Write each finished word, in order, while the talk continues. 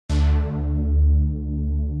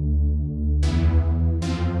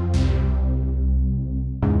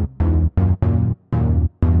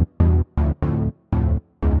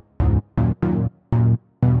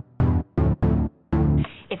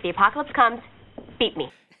If the apocalypse comes, beat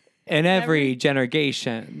me. In every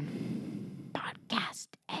generation. Podcast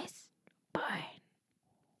is born.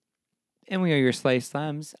 And we are your Slay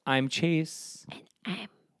Slams. I'm Chase. And I'm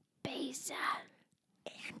Beza.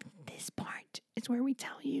 And this part is where we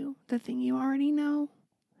tell you the thing you already know.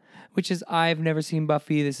 Which is, I've never seen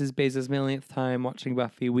Buffy. This is Beza's millionth time watching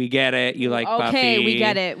Buffy. We get it. You like Buffy. Okay, we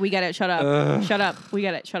get it. We get it. Shut up. Ugh. Shut up. We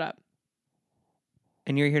get it. Shut up.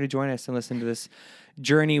 And you're here to join us and listen to this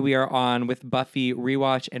journey we are on with Buffy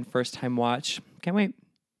rewatch and first time watch. Can't wait.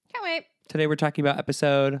 Can't wait. Today we're talking about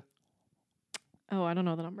episode... Oh, I don't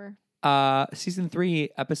know the number. Season 3,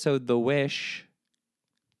 episode The Wish.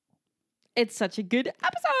 It's such a good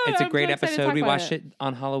episode. It's a great so excited to episode. talk We about watched it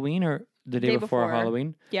on Halloween or the day before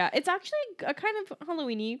Halloween. Yeah, it's actually a kind of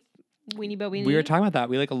Halloween-y, weenie bo weenie. We were talking about that.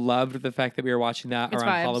 We loved the fact that we were watching that It's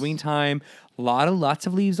around vibes. Halloween time. Lots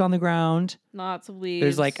of leaves on the ground. Lots of leaves.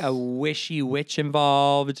 There's like a wishy witch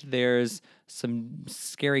involved. There's some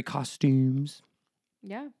scary costumes.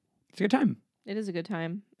 Yeah, It's a good time. it is a good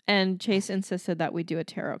time. And Chase insisted that we do a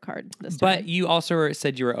tarot card this time. But you also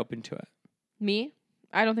said you were open to it. Me?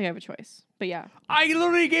 I don't think I have a choice. But yeah. I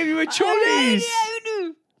literally gave you a choice. I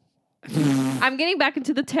do. I'm getting back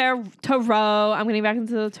into the tarot. I'm getting back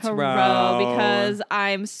into the tarot because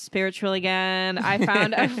I'm spiritual again. I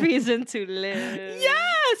found a reason to live.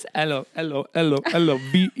 Yes. Hello,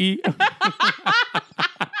 V-E.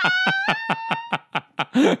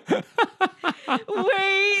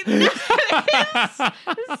 Wait, that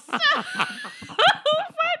is so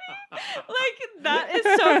funny. Like, that is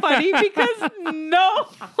so funny because no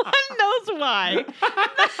one knows why.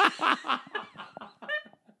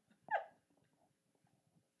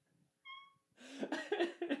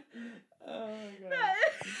 Oh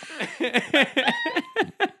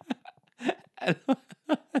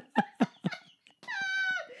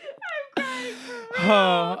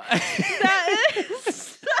Oh. That is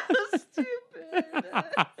so stupid.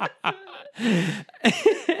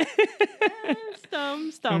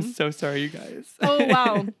 Stum. I'm so sorry, you guys. Oh,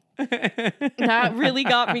 wow. That really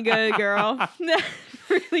got me good, girl. That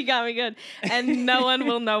really got me good. And no one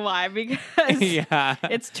will know why because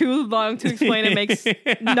it's too long to explain. It makes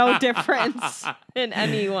no difference in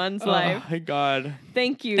anyone's life. Oh, my God.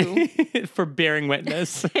 Thank you. For bearing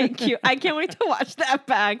witness. Thank you. I can't wait to watch that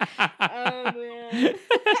back. Oh, man.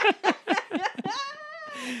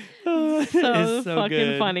 So fucking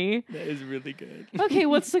good. funny. That is really good. Okay,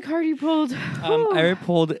 what's the card you pulled? I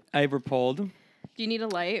pulled. Do you need a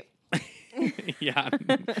light? Yeah.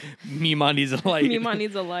 Mima needs a light. Mima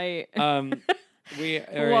needs a light. We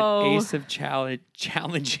are Whoa. at Ace of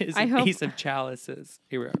Challenges and Ace of Chalices.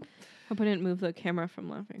 Here we are. Hope I didn't move the camera from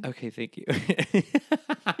laughing. Okay, thank you.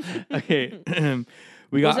 Okay.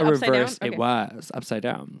 We got Was it a upside down? reverse. Okay. It was upside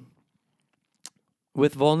down.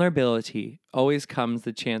 With vulnerability always comes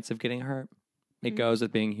the chance of getting hurt. It goes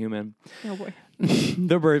with being human. Oh boy.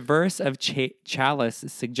 The reverse of chalice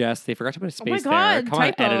suggests they forgot to put a space Oh my God, there. Come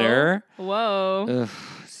typo. on, editor. Who Ugh,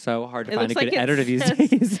 so hard to It find a looks like good it editor these says-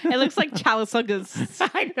 days. It looks like Chalisagus.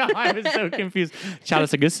 I know. I was so confused.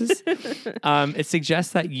 Chalice Augustus. It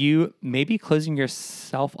suggests that you may be closing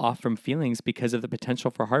yourself off from feelings because of the potential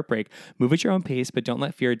for heartbreak. Move at your own pace, but don't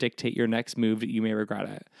let fear dictate your next move. You may regret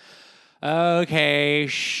it. Okay,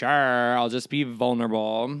 sure. I'll just be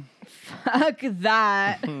vulnerable. Fuck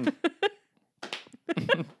that.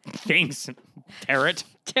 Thanks, Tarot.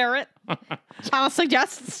 Tarot. Chalice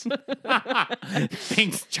suggests.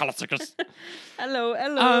 Thanks, Chalice Augustus.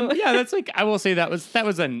 Hello. Yeah, that's like, I will say that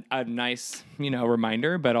was a nice,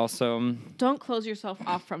 reminder, but also Don't close yourself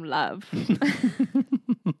off from love.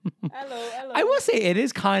 Hello. I will say it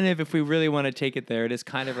is kind of, if we really want to take it there, it is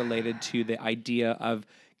kind of related to the idea of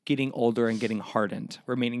getting older and getting hardened,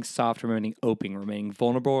 remaining soft, remaining open, remaining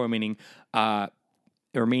vulnerable, remaining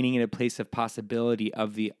in a place of possibility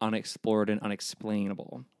of the unexplored and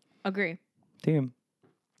unexplainable. Agree. Damn.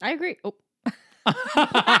 I agree. Oh.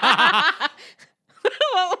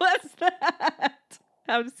 What was that?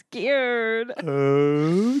 I'm scared.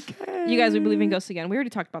 Okay. You guys, we believe in ghosts again. We already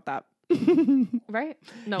talked about that. Right?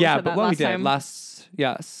 No, Yeah, said but that what we last did time.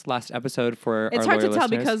 last episode for It's our hard to loyal tell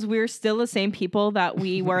listeners. because we're still the same people that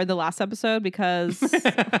we were the last episode because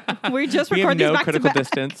we just we record have these no back critical to back.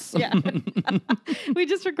 distance. Yeah. We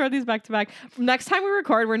just record these back to back. Next time we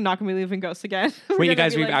record, we're not going to be leaving ghosts again. We're Wait, you gonna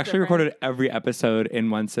guys, be, we've like, actually different. recorded every episode in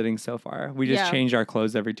one sitting so far. We just Yeah. changed our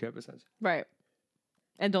clothes every 2 episodes. Right.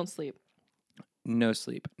 And don't sleep. No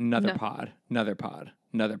sleep. Another No. pod. Another pod.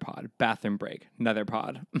 Another pod. Bathroom break. Another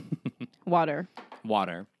pod. Water.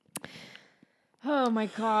 Water. Oh my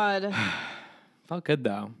God. Felt good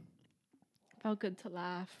though. Felt good to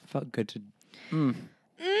laugh. Felt good to.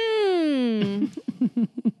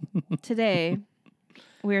 Today,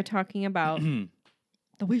 we are talking about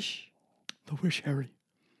The Wish. The Wish, Harry.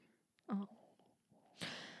 Oh.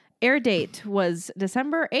 Air date was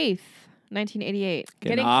December 8th, 1988.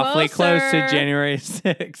 Getting awfully close to January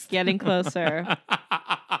 6th. Getting closer.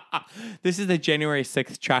 This is the January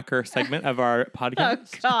 6th tracker segment of our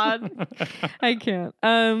podcast. Oh, God. I can't.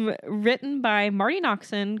 Written by Marty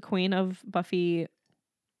Noxon, Queen of Buffy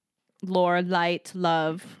lore, light,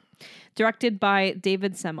 love. Directed by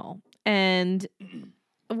David Semmel. And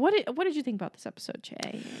what did you think about this episode,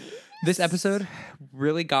 Jay? This episode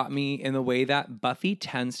really got me in the way that Buffy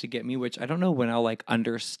tends to get me, which I don't know when I'll like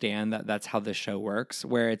understand that that's how the show works,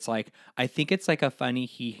 where it's like, I think it's like a funny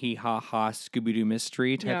hee hee ha ha Scooby-Doo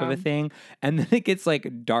mystery type of a thing. And then it gets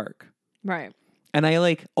like dark. Right. And I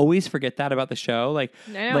like always forget that about the show. Like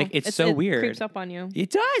it's so weird. It creeps up on you. It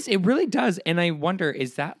does. It really does. And I wonder,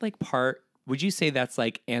 is that like would you say that's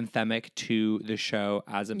like anthemic to the show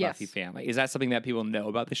as a Buffy fan? Like, is that something that people know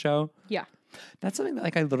about the show? Yeah. That's something that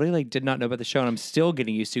like I literally like did not know about the show, and I'm still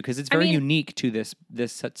getting used to because it's very unique to this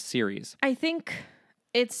such series. I think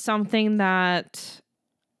it's something that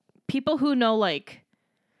people who know, like,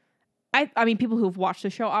 I mean, people who've watched the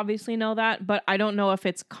show obviously know that, but I don't know if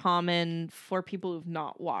it's common for people who've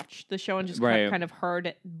not watched the show and just kind of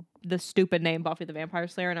heard the stupid name Buffy the Vampire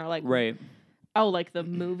Slayer and are like, right. Oh, like the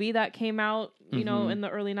movie that came out, you know, in the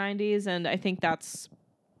early 90s. And I think that's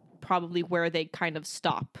probably where they kind of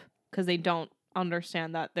stop because they don't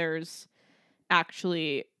understand that there's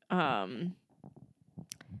actually a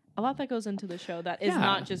lot that goes into the show that is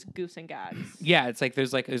not just goofs and gags. Yeah, it's like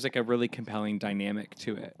there's a really compelling dynamic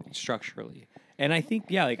to it structurally. And I think,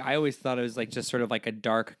 like I always thought it was like just sort of like a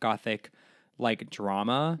dark gothic like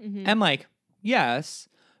drama. And like, yes,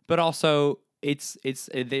 but also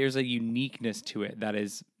there's a uniqueness to it that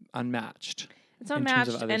is unmatched. It's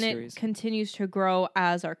unmatched, and it continues to grow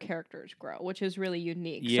as our characters grow, which is really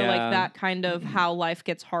unique. Yeah. So like that kind of how life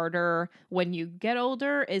gets harder when you get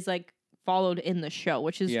older is like followed in the show,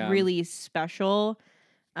 which is really special.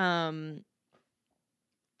 I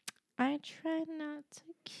try not to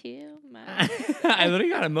kill myself. I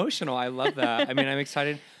literally got emotional. I love that. I mean, I'm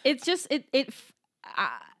excited. It's just it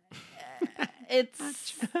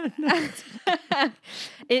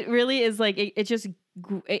really is like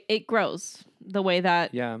it grows the way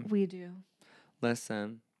that we do.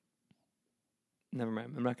 Listen, never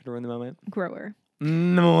mind. I'm not going to ruin the moment. Grower.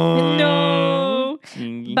 No.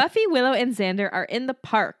 Buffy, Willow, and Xander are in the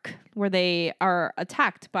park where they are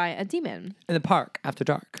attacked by a demon. In the park after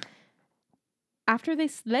dark. After they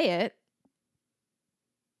slay it.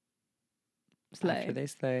 After they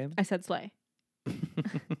slay. I said slay.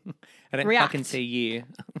 I didn't fucking say ye.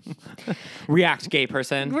 React, gay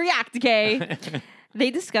person. React, gay. They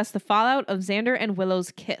discuss the fallout of Xander and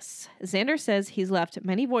Willow's kiss. Xander says he's left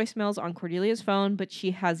many voicemails on Cordelia's phone, but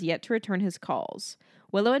she has yet to return his calls.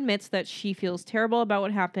 Willow admits that she feels terrible about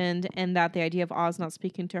what happened and that the idea of Oz not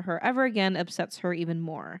speaking to her ever again upsets her even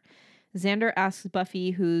more. Xander asks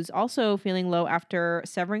Buffy, who's also feeling low after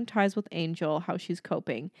severing ties with Angel, how she's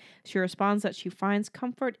coping. She responds that she finds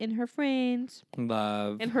comfort in her friends.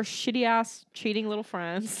 Love. In her shitty-ass, cheating little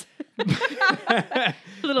friends.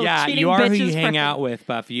 Little cheating you are who you hang out with,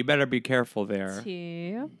 Buffy. You better be careful there.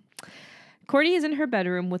 Yeah. Cordy is in her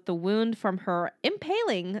bedroom with the wound from her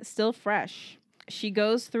impaling still fresh. She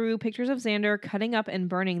goes through pictures of Xander cutting up and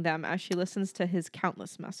burning them as she listens to his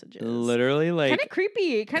countless messages. Literally, like kind of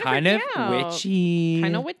creepy, kind of witchy,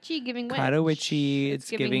 kind of witchy, giving witch. Kind of witchy. It's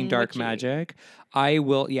giving dark witchy. Magic. I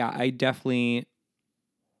will. Yeah, I definitely.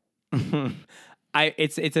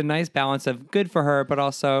 It's a nice balance of good for her, but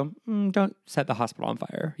also don't set the hospital on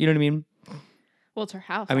fire. You know what I mean? Well, it's her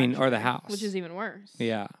house. I mean, or the house, which is even worse.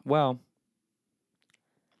 Yeah. Well.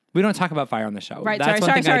 We don't talk about fire on the show. Right, That's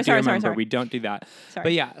sorry. Remember. We don't do that. Sorry.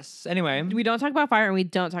 But yes, anyway. We don't talk about fire and we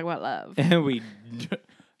don't talk about love.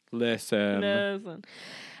 Listen.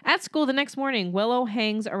 At school the next morning, Willow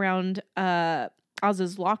hangs around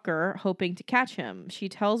Oz's locker hoping to catch him. She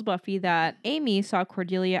tells Buffy that Amy saw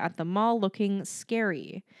Cordelia at the mall looking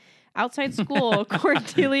scary. Outside school,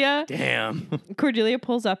 Cordelia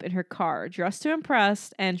pulls up in her car, dressed to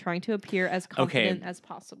impress and trying to appear as confident as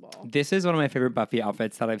possible. This is one of my favorite Buffy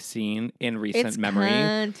outfits that I've seen in recent memory.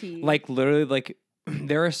 Cunty. Like literally, like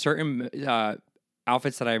there are certain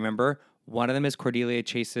outfits that I remember. One of them is Cordelia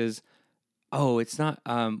chases. Oh, it's not.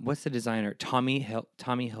 What's the designer? Tommy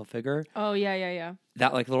Hilfiger. Oh yeah.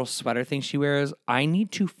 That like little sweater thing she wears. I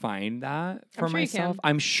need to find that for myself.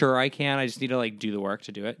 I'm sure I can. I just need to like do the work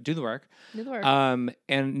to do it. Do the work. And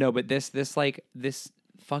no, but this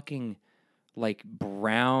fucking like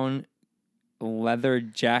brown, leather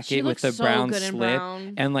jacket She with looks the so brown good in slip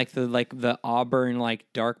brown. and like the auburn like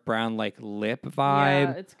dark brown like lip vibe.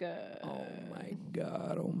 Yeah, it's good. Oh my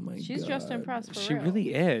god. She's just impressed for She real.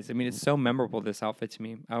 really is. I mean, it's so memorable, this outfit to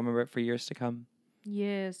me. I'll remember it for years to come.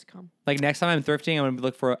 Years to come. Like next time I'm thrifting, I'm gonna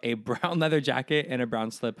look for a brown leather jacket and a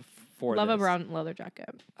brown slip for Love this. a brown leather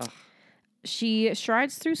jacket. Ugh. She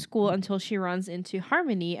strides through school until she runs into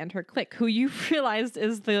Harmony and her clique, who you realized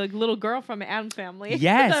is the little girl from Addams Family.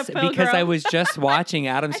 Yes, The pill because I girl. was just watching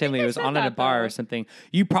Addams I think Family. I It was said on at a that, bar though. or something.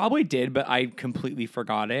 You probably did, but I completely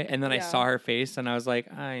forgot it. And then I Yeah. saw her face, and I was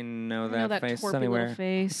like, I know I know that face twerpy anywhere. little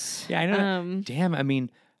face. Yeah, I know. Damn, I mean,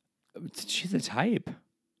 she's a type.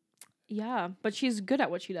 Yeah, but she's good at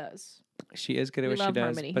what she does. She is good at We what she love does,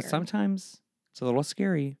 Harmony but here. sometimes it's a little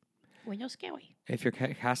scary. When you're scary. If you're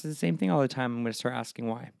casting the same thing all the time, I'm going to start asking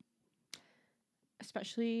why.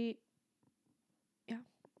 Especially, yeah.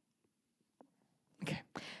 Okay.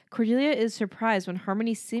 Cordelia is surprised when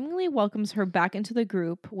Harmony seemingly welcomes her back into the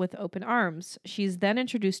group with open arms. She's then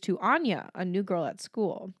introduced to Anya, a new girl at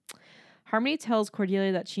school. Harmony tells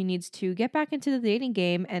Cordelia that she needs to get back into the dating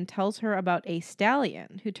game and tells her about a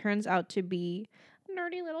stallion who turns out to be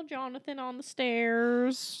nerdy little Jonathan on the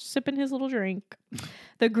stairs, sipping his little drink.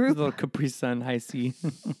 The group... Little Capri Sun high C.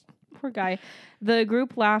 Poor guy. The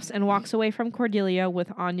group laughs and walks away from Cordelia with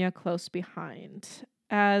Anya close behind.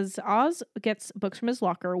 As Oz gets books from his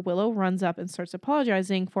locker, Willow runs up and starts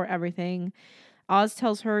apologizing for everything. Oz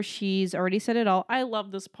tells her she's already said it all. I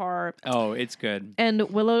love this part. Oh, it's good. And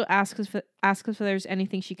Willow asks if there's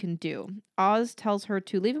anything she can do. Oz tells her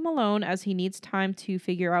to leave him alone as he needs time to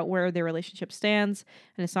figure out where their relationship stands.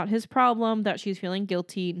 And it's not his problem that she's feeling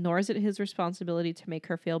guilty, nor is it his responsibility to make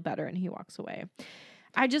her feel better. And he walks away.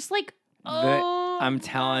 I just like, I'm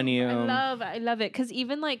telling you. I love it. Because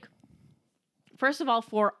even like, first of all,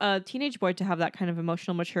 for a teenage boy to have that kind of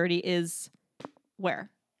emotional maturity is where?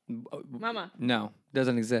 Mama. No,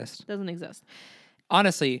 doesn't exist. Doesn't exist.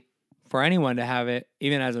 Honestly, for anyone to have it,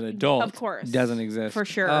 even as an adult, Of course. doesn't exist. For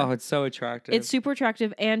sure. Oh, it's so attractive. It's super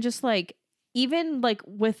attractive. And just like, even like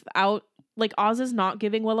without, like Oz is not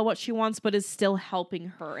giving Willow what she wants, but is still helping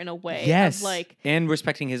her in a way. Yes. Of, like, and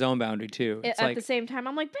respecting his own boundary too. It's at like, the same time,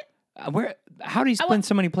 I'm like, but how do you spin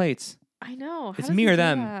so many plates? I know. How It's does me he or do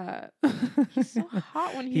them. that? He's so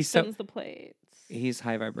hot when he He's so- spins the plates. He's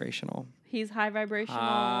high vibrational. He's high vibrational.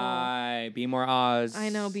 Hi, be more Oz. I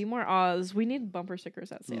know. Be more Oz. We need bumper stickers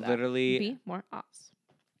that say Literally that. Be more Oz.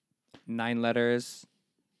 9 letters,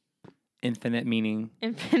 infinite meaning.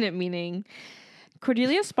 Infinite meaning.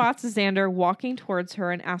 Cordelia spots Xander walking towards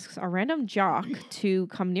her and asks a random jock to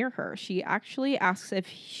come near her. She actually asks if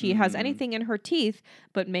she has anything in her teeth,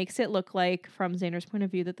 but makes it look like, from Xander's point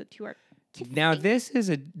of view, that the two are kissing. Now this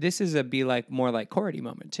is a be like more like Cordy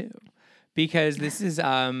moment too, because this is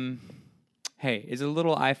hey, is it a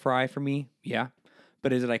little eye for eye for me? Yeah,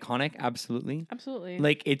 but is it iconic? Absolutely. Absolutely.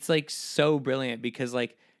 Like it's like so brilliant because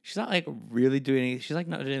like she's not like really doing anything. She's like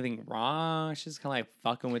not doing anything wrong. She's kind of like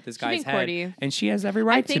fucking with this guy's being head, Cordy. and she has every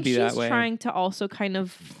right to be that way. I think she's trying to also kind of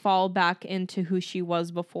fall back into who she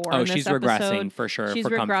was before. Oh, in this she's episode. regressing for sure. She's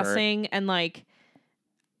for regressing, and like,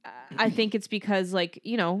 I think it's because like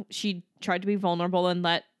she tried to be vulnerable and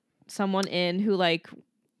let someone in who like,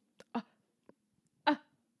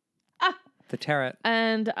 the tarot,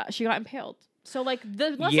 and she got impaled. So like the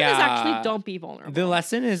lesson is actually don't be vulnerable. The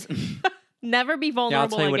lesson is never be vulnerable. yeah, I'll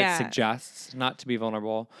tell you again. what it suggests: not to be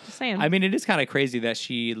vulnerable. Just saying. I mean, it is kind of crazy that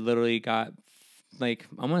she literally got like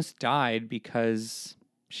almost died because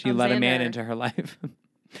she Of let a man Xander. into her life.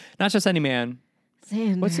 Not just any man.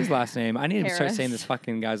 Xander. What's his last name? I need to start Harris. saying this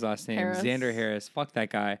fucking guy's last name. Harris. Xander Harris. Fuck that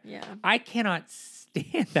guy. Yeah. I cannot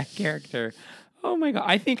stand that character. Oh my God.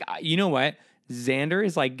 I think, you know what? Xander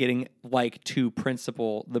is like getting like to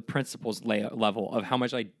the principal's level of how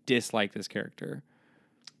much I dislike this character.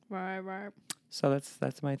 Right. So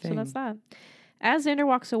that's my thing. So that's that. As Xander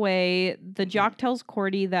walks away, the jock tells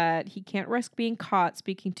Cordy that he can't risk being caught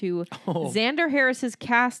speaking to Xander Harris's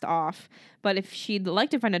cast off, but if she'd like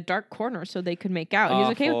to find a dark corner so they could make out,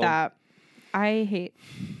 he's okay with Awful. that. I hate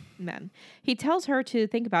men. He tells her to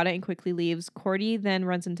think about it and quickly leaves. Cordy then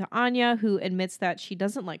runs into Anya, who admits that she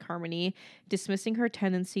doesn't like Harmony, dismissing her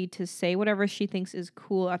tendency to say whatever she thinks is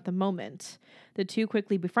cool at the moment. The two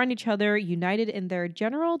quickly befriend each other, united in their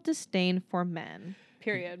general disdain for men.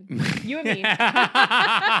 Period. You and me.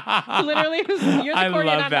 Literally, you're the Cordy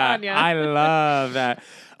and I'm the Anya. I love that.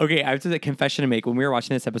 Okay, I have a confession to make. When we were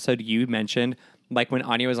watching this episode, you mentioned Like when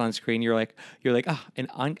Anya was on screen, you're like,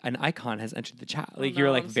 an icon has entered the chat. Like no,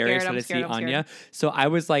 you're like I'm very scared, excited to I'm see scared, I'm Anya. So I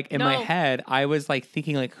was like in my No. head, I was like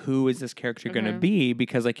thinking like, who is this character gonna Okay. be?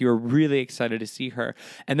 Because like you were really excited to see her.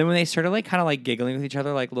 And then when they started like kind of like giggling with each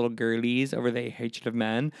other like little girlies over the hatred of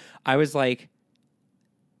men, I was like,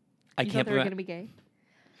 I You can't thought they were believe. gonna be gay?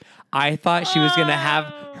 I thought she was gonna have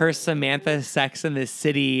her Samantha Sex in the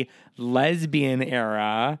City lesbian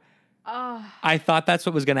era. Oh, I thought that's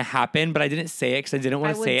what was going to happen, but I didn't say it because I didn't want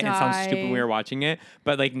I to would say it and sound stupid when we die. were watching it.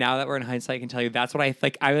 But like now that we're in hindsight, I can tell you that's what I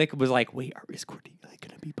like. I like was like, wait, is Cordy like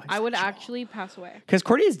going to be bisexual? I would actually pass away. Because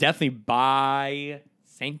Cordy is definitely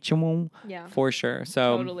bisexual. Yeah. For sure.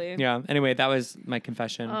 So Totally. yeah. Anyway, that was my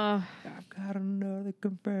confession. Uh, I've got another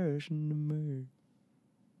confession to make.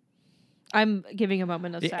 I'm giving a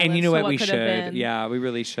moment of silence. And you know so what? We could have should. been. Yeah, we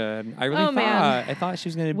really should. I really Oh, thought. man. I thought she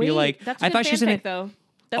was going to Wait, be like. that's I good thought she was going fanfic to. though.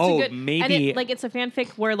 That's Oh, a good, maybe. And it's a fanfic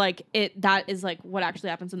where like that is like what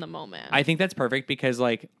actually happens in the moment. I think that's perfect because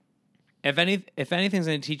like if anything's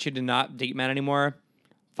gonna teach you to not date men anymore,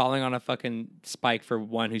 falling on a fucking spike for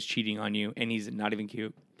one who's cheating on you and he's not even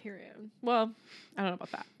cute. Period. Well, I don't know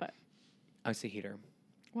about that, but I was a heater.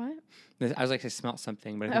 what? I was like I smelled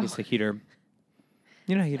something, but I think Oh. it's the heater.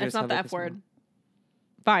 You know, heaters. It's not have the like F a word.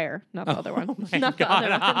 Fire, not the other one. Oh my Not the other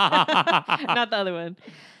one. Not the other one.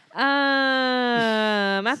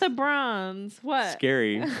 At the Bronze. What?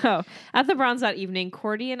 Scary. Oh, at the Bronze that evening,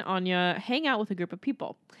 Cordy and Anya hang out with a group of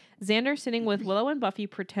people. Xander, sitting with Willow and Buffy,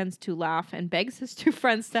 pretends to laugh and begs his two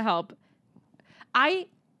friends to help. I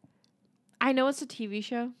know it's a TV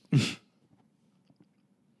show.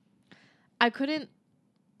 I couldn't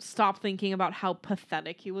stop thinking about how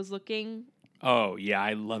pathetic he was looking. Oh yeah,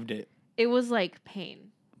 I loved it. It was like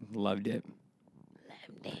pain. Loved it.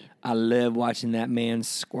 I love watching that man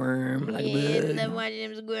squirm. Like, watching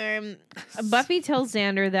him squirm. Buffy tells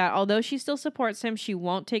Xander that although she still supports him, she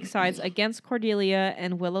won't take sides against Cordelia,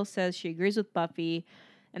 and Willow says she agrees with Buffy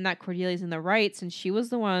and that Cordelia's in the right since she was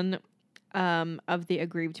the one of the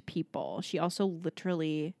aggrieved people. She also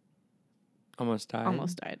literally almost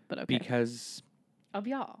died. But okay. Because Of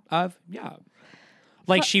y'all.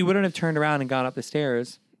 Like she wouldn't have turned around and gone up the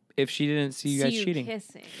stairs if she didn't see you guys cheating.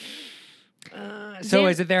 Kissing. So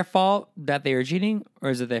is it their fault that they were cheating, or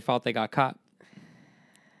is it their fault they got caught?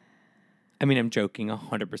 I mean, I'm joking,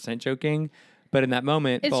 100% joking, but in that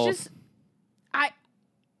moment, It's both. just,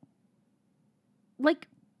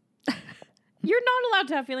 you're not allowed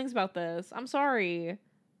to have feelings about this. I'm sorry.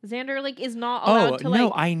 Xander, is not allowed to,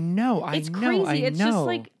 no, I know, it's crazy. It's just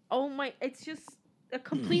it's just a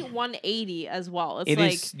complete 180 as well.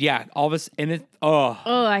 It's all of us, and it,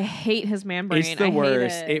 I hate his man brain. it's the I hate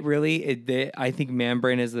worst. it. It really, I think man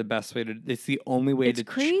brain is the best way to, it's the only way to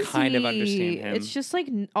crazy. kind of understand him. It's just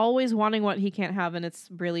always wanting what he can't have, and it's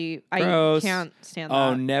really, Gross. I can't stand that.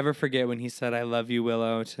 Oh, never forget when he said, I love you,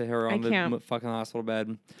 Willow, to her on the fucking hospital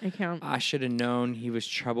bed. I can't. I should have known he was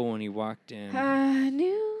trouble when he walked in. I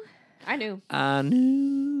knew.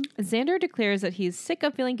 Xander declares that he's sick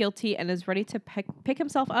of feeling guilty and is ready to pick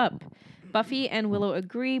himself up. Buffy and Willow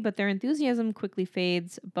agree, but their enthusiasm quickly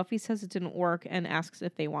fades. Buffy says it didn't work and asks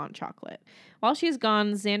if they want chocolate. While she's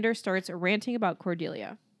gone, Xander starts ranting about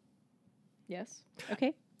Cordelia. Yes?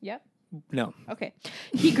 Okay. Yep. No. Okay.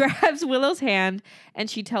 He grabs Willow's hand and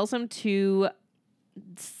she tells him to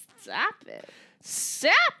stop it.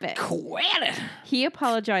 Quit it. He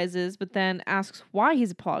apologizes, but then asks why he's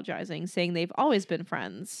apologizing, saying they've always been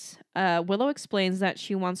friends. Willow explains that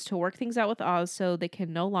she wants to work things out with Oz so they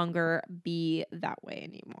can no longer be that way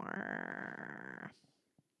anymore.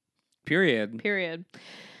 Period.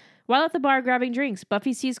 While at the bar grabbing drinks,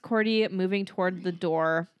 Buffy sees Cordy moving toward the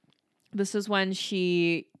door. This is when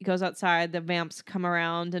she goes outside, the vamps come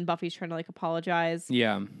around, and Buffy's trying to apologize.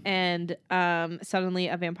 Yeah. And suddenly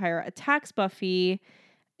a vampire attacks Buffy.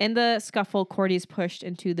 In the scuffle, Cordy's pushed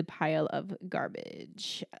into the pile of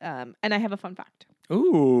garbage. And I have a fun fact.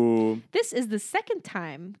 Ooh. This is the second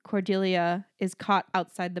time Cordelia is caught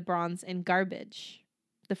outside the Bronze in garbage.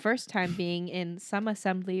 The first time being in Some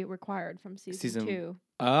Assembly Required from season 2.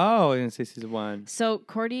 Oh, I was going to say season 1. So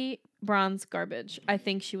Cordy Bronze garbage. I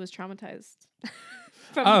think she was traumatized.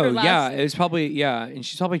 From her last yeah. It was probably, and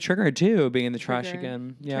she's probably triggered too, being in the trash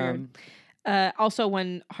again. Yeah. Triggered. Also,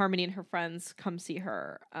 when Harmony and her friends come see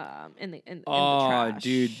her in the trash. Oh,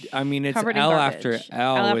 dude. I mean, it's Covered in L garbage. after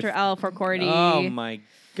L. L after L for Cordy. Oh, my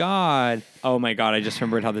God. I just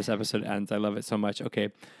remembered how this episode ends. I love it so much.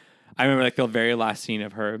 Okay. I remember the very last scene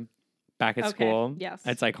of her back at school. Yes.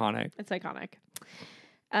 It's iconic.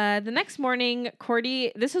 The next morning,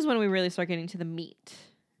 Cordy, this is when we really start getting to the meat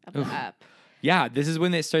of the app. Yeah, this is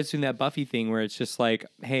when it starts doing that Buffy thing where it's just like,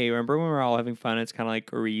 hey, remember when we're all having fun? It's kind of like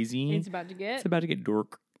crazy. It's about to get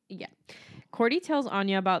dork. Yeah. Cordy tells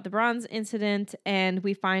Anya about the bronze incident, and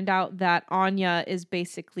we find out that Anya is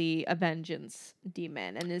basically a vengeance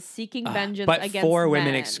demon and is seeking vengeance but against for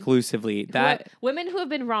women men. exclusively. Women who have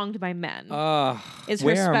been wronged by men is her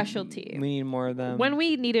where specialty. We need more of them. When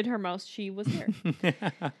we needed her most, she was here.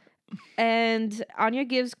 And Anya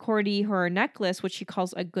gives Cordy her necklace, which she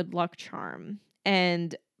calls a good luck charm.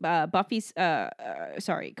 And Cordy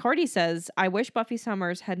says, I wish Buffy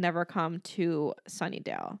Summers had never come to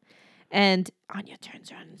Sunnydale. And Anya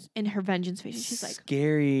turns around in her vengeance face and she's like,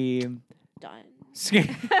 scary. Done.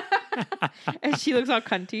 Scary. And she looks all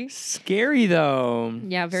cunty. Scary though.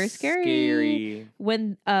 Yeah, very scary.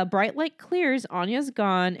 When bright light clears, Anya's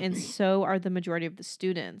gone, and so are the majority of the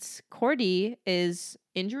students. Cordy is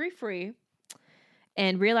injury-free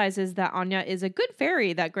and realizes that Anya is a good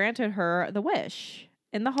fairy that granted her the wish.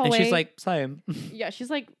 In the hallway. And she's like, same. Yeah, she's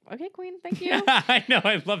like, okay, queen, thank you. I know,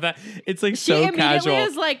 I love that. It's like she so casual. She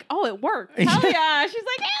immediately is like, oh, it worked. Hell yeah. She's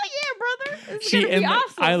like, hell yeah, brother. This is gonna be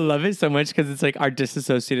awesome. I love it so much because it's like our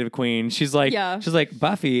disassociative queen. She's like,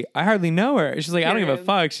 Buffy, I hardly know her. She's like, I don't give a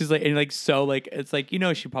fuck. She's like, and like, so like, it's like,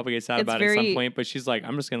 she probably gets sad about it at some point, but she's like,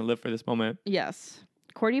 I'm just going to live for this moment. Yes.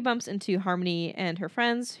 Cordy bumps into Harmony and her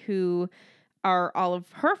friends who are all of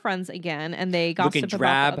her friends again, and they gossip looking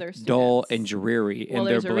about the other students. dull, and dreary in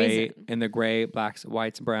their gray, blacks,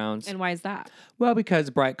 whites, browns. And why is that? Well,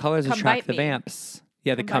 because bright colors Come attract bite the me. vamps.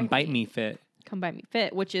 Yeah, the come bite me fit. Come bite me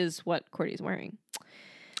fit, which is what Cordy's wearing.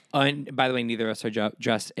 And by the way, neither of us are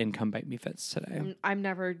dressed in come bite me fits today. I'm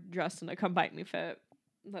never dressed in a come bite me fit.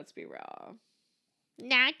 Let's be real.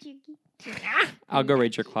 Not you. I'll go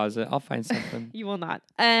raid your closet. I'll find something. You will not.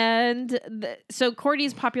 And so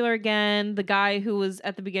Cordy's popular again. The guy who was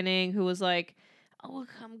at the beginning who was like, oh,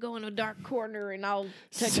 I'm going to a dark corner and I'll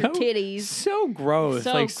touch your titties. So gross.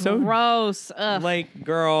 So gross. Ugh. Like,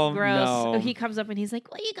 girl, gross. no. So he comes up and he's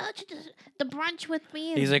like, will you go to the brunch with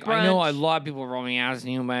me? He's like, brunch. I know a lot of people roll me ass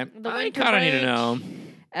you, but I kind of need to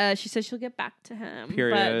know. She says she'll get back to him.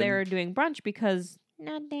 Period. But they're doing brunch because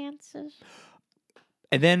no dances.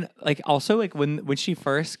 And then, like, also, like, when she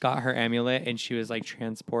first got her amulet and she was, like,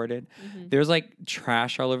 transported, there was, like,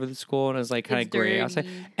 trash all over the school, and it was, like, kind of gray outside.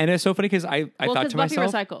 And it's so funny because I thought to Buffy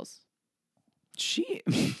myself... recycles.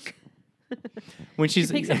 when she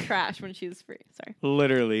picks up trash when she's free. Sorry.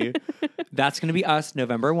 Literally. That's going to be us,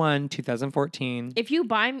 November 1, 2014. If you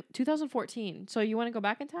buy... 2014. So you want to go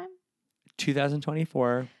back in time?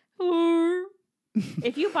 2024.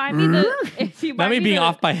 If you buy me not me being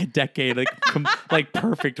off by a decade, like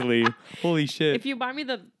perfectly. Holy shit! If you buy me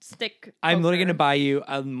the stick, I'm literally gonna buy you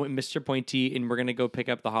a Mr. Pointy, and we're gonna go pick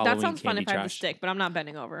up the Halloween. That sounds fun if trash. I have the stick, but I'm not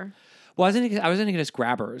bending over. Well, I was gonna get us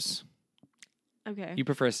grabbers. Okay. You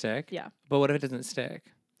prefer a stick? Yeah. But what if it doesn't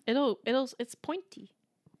stick? It's pointy.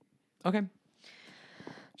 Okay.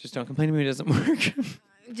 Just don't complain to me. It doesn't work.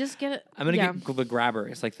 Just get it. I'm gonna get the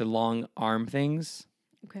grabbers, like the long arm things.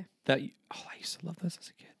 Okay. I used to love those as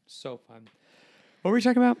a kid. So fun. What were we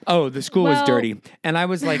talking about? Oh, the school was dirty. And I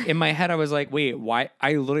was like, in my head, I was like, wait, why?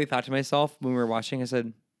 I literally thought to myself when we were watching, I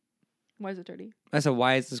said, why is it dirty? I said,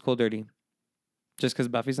 why is the school dirty? Just because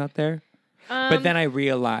Buffy's not there? But then I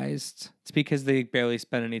realized it's because they barely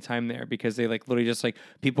spend any time there because they like literally just like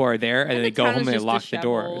people are there and then they go home and they lock the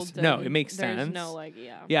doors. No, it makes sense.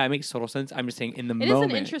 Yeah, it makes total sense. I'm just saying in the moment. It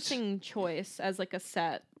is an interesting choice as like a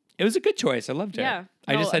set. It was a good choice. I loved it. Yeah.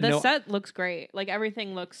 I just had the set looks great. Like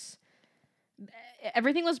everything was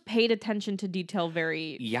paid attention to detail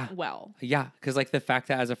very well. Yeah. Because like the fact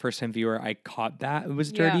that as a first time viewer, I caught that it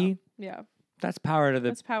was dirty. Yeah. That's power to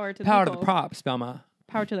the props, Belma.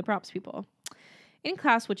 Power to the props, people. In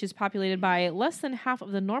class, which is populated by less than half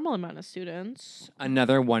of the normal amount of students.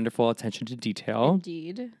 Another wonderful attention to detail.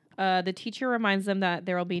 Indeed. The teacher reminds them that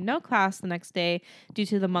there will be no class the next day due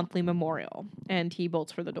to the monthly memorial, and he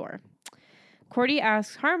bolts for the door. Cordy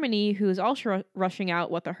asks Harmony, who is also rushing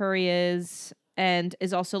out, what the hurry is, and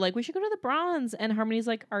is also like, we should go to the bronze. And Harmony's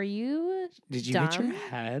like, are you Did you dumb? hit your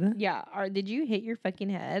head? Yeah. Did you hit your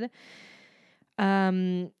fucking head?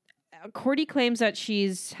 Cordy claims that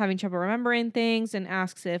she's having trouble remembering things and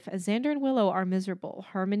asks if Xander and Willow are miserable.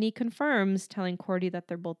 Harmony confirms, telling Cordy that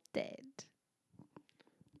they're both dead.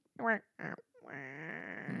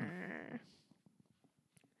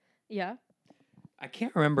 Yeah. I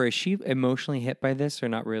can't remember. Is she emotionally hit by this or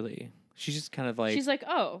not really? She's just kind of like... She's like,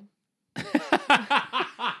 oh.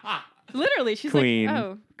 Literally, she's Queen. like,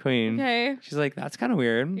 oh. Queen. Okay. She's like, that's kind of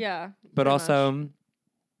weird. Yeah. But also...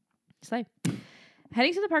 Slay.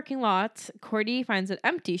 Heading to the parking lot, Cordy finds it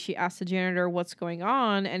empty. She asks the janitor what's going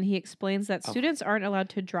on, and he explains that students aren't allowed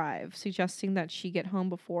to drive, suggesting that she get home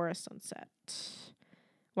before sunset.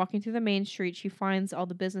 Walking through the main street, she finds all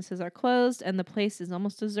the businesses are closed and the place is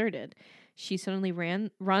almost deserted. She suddenly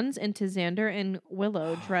runs into Xander and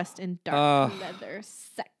Willow dressed in dark leather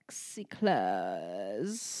sexy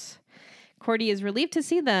clothes. Cordy is relieved to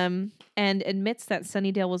see them and admits that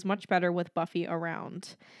Sunnydale was much better with Buffy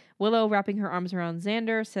around. Willow, wrapping her arms around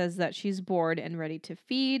Xander, says that she's bored and ready to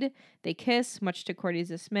feed. They kiss, much to Cordy's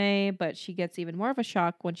dismay, but she gets even more of a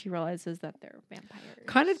shock when she realizes that they're vampires.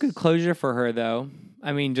 Kind of good closure for her, though.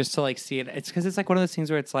 I mean, just to like see it. It's because it's like one of those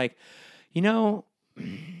things where it's like, you know,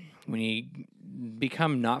 when you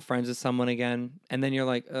become not friends with someone again, and then you're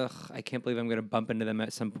like, ugh, I can't believe I'm going to bump into them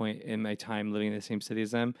at some point in my time living in the same city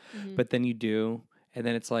as them. Mm-hmm. But then you do, and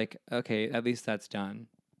then it's like, okay, at least that's done.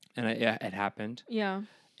 And it happened. Yeah.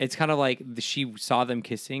 It's kind of like she saw them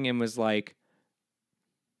kissing and was like,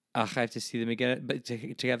 ugh, I have to see them again, but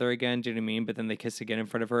together again. Do you know what I mean? But then they kiss again in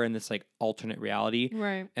front of her in this like alternate reality.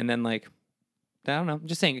 Right. And then like, I don't know. I'm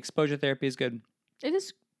just saying exposure therapy is good. It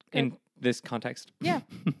is good. In this context. Yeah,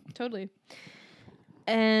 totally.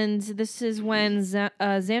 And this is when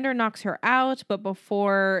Xander knocks her out, but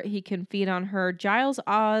before he can feed on her, Giles,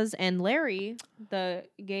 Oz, and Larry, the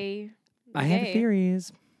gay... I have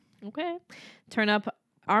theories. Okay. Turn up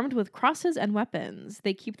armed with crosses and weapons.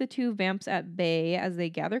 They keep the two vamps at bay as they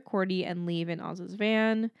gather Cordy and leave in Oz's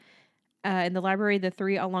van. In the library, the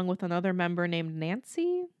three, along with another member named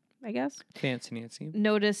Nancy, I guess. Fancy Nancy.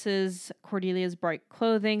 Notices Cordelia's bright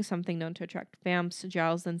clothing, something known to attract vamps.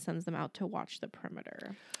 Giles then sends them out to watch the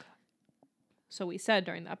perimeter. So we said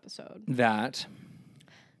during the episode that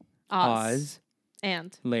Oz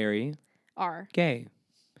and Larry are gay.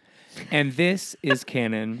 And this is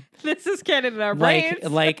canon. This is canon in our brains.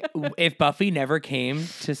 Like if Buffy never came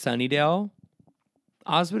to Sunnydale,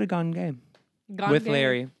 Oz would have gone gay. With gay.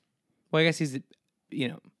 Larry. Well, I guess he's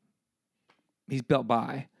built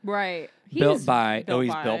by. Right. Built by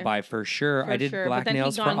for sure. I did black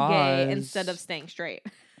nails for Oz. But then he gone gay instead of staying straight.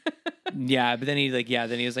 Yeah, but then he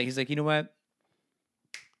was like, you know what?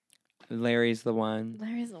 Larry's the one.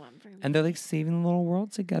 Larry's the one for me. And they're like saving the little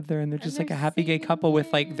world together, and they're just like a happy gay couple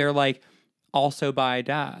with like they're like also by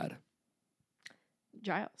dad.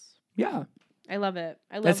 Giles. Yeah. I love it.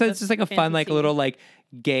 It's just like a fun, like little like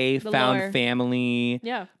gay found family.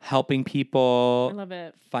 Yeah. Helping people. I love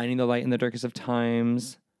it. Finding the light in the darkest of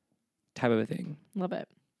times. Type of a thing. Love it.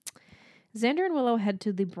 Xander and Willow head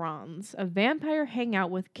to the Bronze, a vampire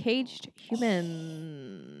hangout with caged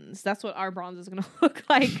humans. That's what our Bronze is going to look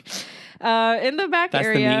like. In the back area. That's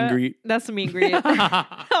the meet and greet. That's the meet and greet.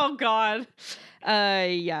 Oh, God.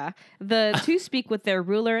 Yeah. The two speak with their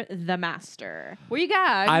ruler, the Master. Were you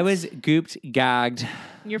gagged? I was gooped, gagged.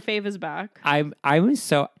 Your fave is back. I was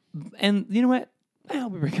so... And you know what? I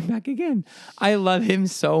hope we bring him back again. I love him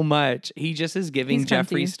so much. He just is giving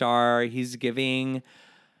Jeffree Star. He's giving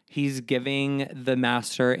the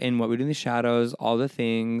Master in What We Do in the Shadows, all the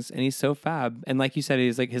things, and he's so fab. And like you said,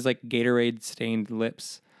 he's like his like Gatorade stained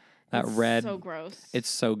lips, that red. So gross. It's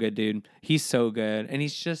so good, dude. He's so good, and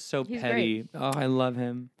he's just so petty. Great. Oh, I love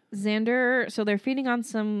him. Xander, so they're feeding on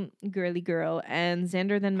some girly girl, and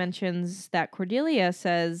Xander then mentions that Cordelia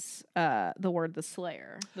says the word the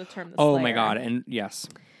Slayer, the term the Slayer. Oh my God, and yes.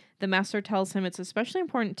 The Master tells him it's especially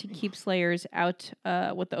important to keep Slayers out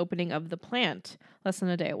with the opening of the plant, less than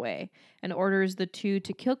a day away, and orders the two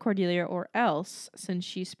to kill Cordelia or else, since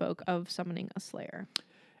she spoke of summoning a Slayer.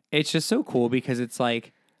 It's just so cool because it's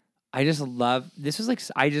like, I just love, this is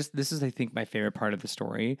I think my favorite part of the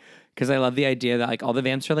story, because I love the idea that like all the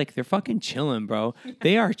vamps are like, they're fucking chilling, bro.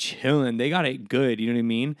 They are chilling. They got it good. You know what I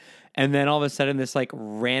mean? And then all of a sudden this like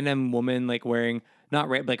random woman like wearing,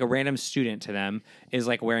 like a random student to them is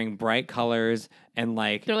like wearing bright colors and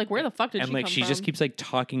like they're like, where the fuck did she come from? And like she just keeps like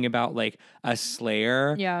talking about like a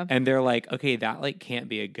Slayer. Yeah. And they're like, okay, that like can't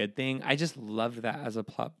be a good thing. I just loved that as a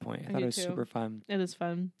plot point. I thought it was super fun. It is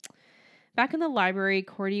fun. Back in the library,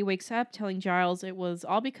 Cordy wakes up telling Giles it was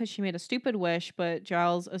all because she made a stupid wish, but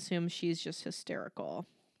Giles assumes she's just hysterical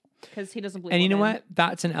because he doesn't believe. And you know what?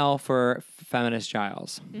 That's an L for feminist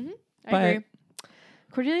Giles. Mm-hmm. I agree.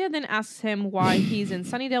 Cordelia then asks him why he's in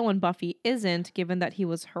Sunnydale when Buffy isn't, given that he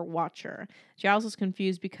was her watcher. Giles is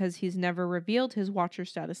confused because he's never revealed his watcher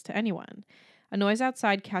status to anyone. A noise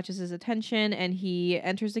outside catches his attention, and he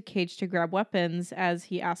enters the cage to grab weapons as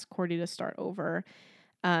he asks Cordy to start over.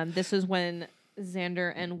 This is when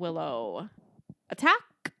Xander and Willow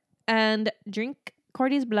attack and drink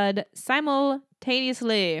Cordy's blood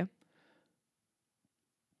simultaneously.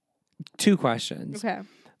 2 questions. Okay.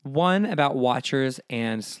 One, about Watchers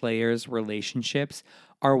and Slayers relationships.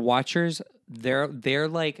 Are Watchers, they're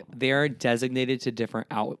designated to different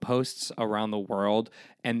outposts around the world,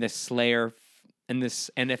 and the Slayer and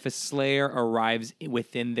if a Slayer arrives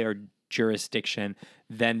within their jurisdiction,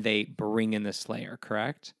 then they bring in the Slayer,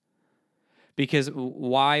 correct? Because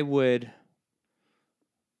why would,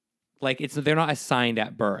 like, they're not assigned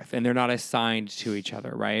at birth and they're not assigned to each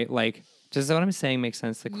other, right? Like, does what I'm saying make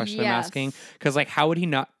sense? The question I'm asking? Because, like, how would he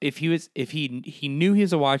not, if he knew he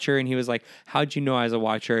was a Watcher and he was like, how'd you know I was a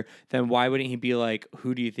Watcher? Then why wouldn't he be like,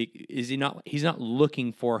 who do you think, he's not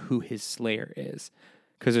looking for who his Slayer is,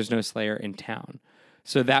 because there's no Slayer in town.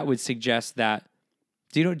 So that would suggest that,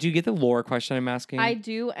 do you get the lore question I'm asking? I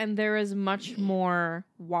do, and there is much more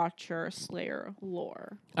Watcher Slayer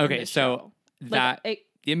lore. Okay, so that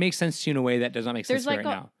it makes sense to you in a way that does not make sense to me right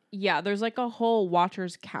now. Yeah, there's like a whole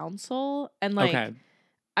Watchers Council, and like, okay.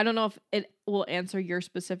 I don't know if it will answer your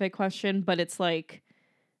specific question, but it's like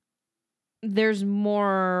there's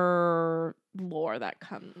more lore that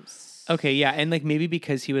comes. Okay, yeah, and like maybe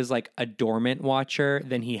because he was like a dormant Watcher,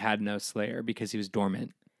 then he had no Slayer because he was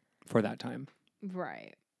dormant for that time.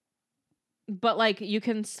 Right. But like you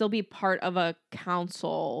can still be part of a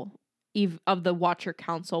council of the Watcher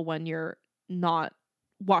Council when you're not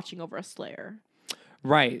watching over a Slayer.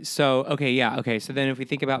 Right. So, okay, yeah. Okay. So then if we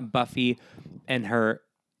think about Buffy and her...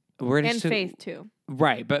 Faith, too.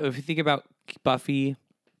 Right. But if you think about Buffy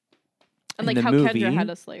and like how movie, Kendra had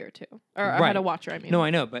a Slayer, too. Or had a Watcher, I mean. No, I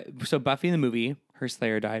know. But so Buffy in the movie, her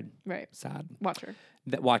Slayer died. Right. Watcher.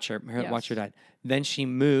 Her Watcher died. Then she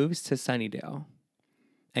moves to Sunnydale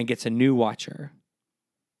and gets a new Watcher.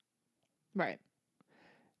 Right.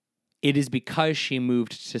 It is because she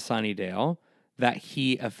moved to Sunnydale that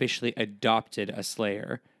he officially adopted a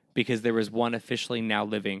Slayer, because there was one officially now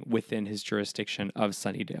living within his jurisdiction of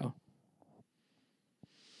Sunnydale.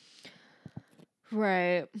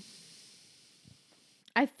 Right.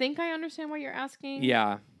 I think I understand what you're asking.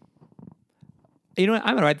 Yeah. You know what? I'm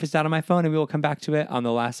going to write this down on my phone and we will come back to it on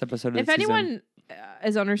the last episode of the season. If anyone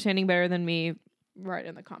is understanding better than me, write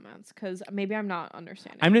in the comments, because maybe I'm not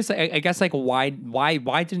understanding. I'm just, I guess, like, why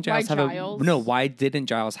didn't Giles why didn't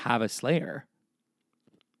Giles have a Slayer?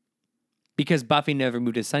 Because Buffy never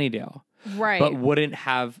moved to Sunnydale. Right. But wouldn't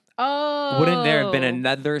there have been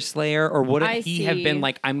another Slayer? Or wouldn't he have been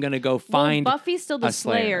like, I'm going to go find Buffy's still the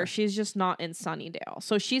Slayer. She's just not in Sunnydale.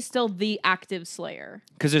 So she's still the active Slayer.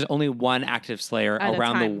 Because there's only one active Slayer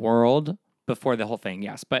around the world before the whole thing,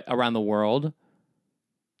 yes. But around the world?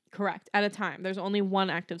 Correct. At a time. There's only one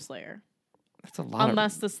active Slayer. That's a lot.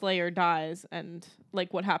 Unless the Slayer dies and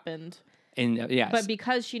like what happened. Yes. But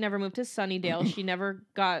because she never moved to Sunnydale, she never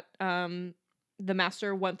got the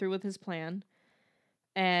Master went through with his plan,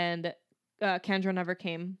 and Kendra never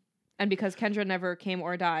came. And because Kendra never came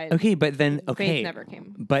or died, Faith never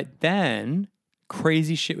came. But then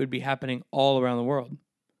crazy shit would be happening all around the world.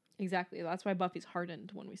 Exactly. That's why Buffy's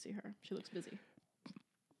hardened when we see her. She looks busy.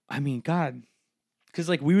 I mean, God. Because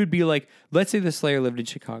like we would be like, let's say the Slayer lived in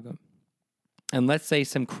Chicago, and let's say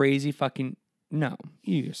some crazy fucking... No,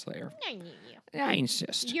 you're Slayer. I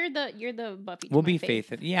insist. You're the Buffy. We'll be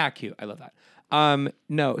Faith. Yeah, cute. I love that.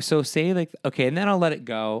 No, so say like, okay, and then I'll let it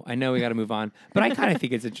go. I know we got to move on, but I kind of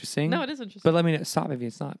think it's interesting. No, it is interesting. But let me know. Stop if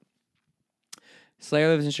it's not. Slayer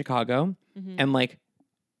lives in Chicago, and like,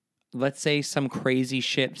 let's say some crazy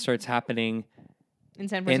shit starts happening in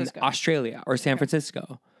San Francisco, in Australia or San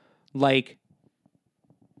Francisco, like.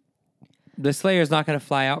 The Slayer's not going to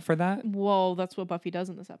fly out for that? Well, that's what Buffy does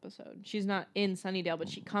in this episode. She's not in Sunnydale, but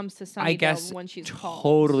she comes to Sunnydale when she's called.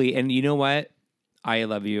 Totally. And you know what? I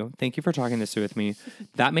love you. Thank you for talking this through with me.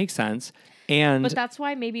 That makes sense. But that's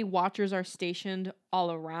why maybe Watchers are stationed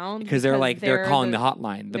all around. Because they're calling the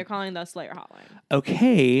hotline. They're calling the Slayer hotline.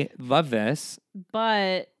 Okay. Love this.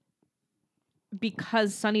 But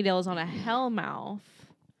because Sunnydale is on a Hellmouth,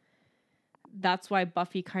 that's why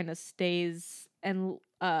Buffy kind of stays and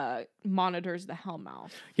monitors the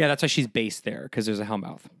Hellmouth. Yeah, that's why she's based there, because there's a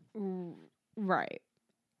Hellmouth. Right.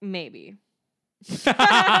 Maybe.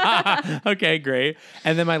 Okay, great.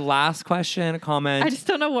 And then my last question, comment. I just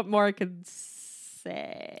don't know what more I could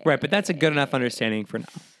say. Right, but that's a good enough understanding for now.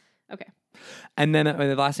 Okay. And then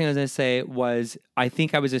the last thing I was going to say was, I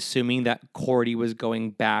think I was assuming that Cordy was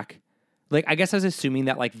going back. Like, I guess I was assuming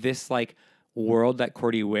that, like, this, like, world that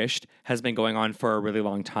Cordy wished has been going on for a really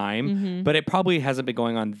long time, but it probably hasn't been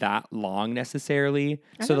going on that long necessarily.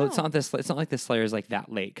 So it's not like the Slayer's like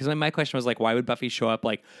that late. Because my question was like, why would Buffy show up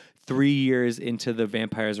like 3 years into the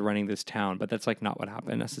vampires running this town? But that's like not what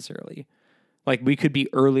happened necessarily. Like, we could be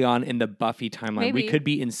early on in the Buffy timeline. Maybe. We could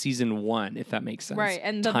be in season 1, if that makes sense. Right,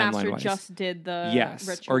 and the master timeline-wise. just did the Yes.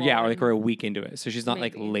 ritual. Or like we're a week into it. So she's not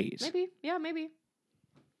like maybe. late. Maybe. Yeah, maybe.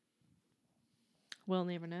 We'll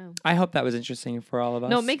never know. I hope that was interesting for all of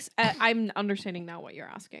us. No, it makes... I'm understanding now what you're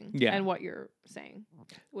asking. Yeah. And what you're saying.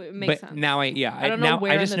 It makes sense. Now I don't know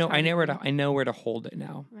where I just in know the I know where to hold it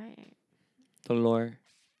now. Right. The lore.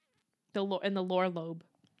 In the lore lobe.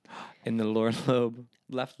 In the lower lobe.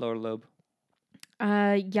 Left lower lobe.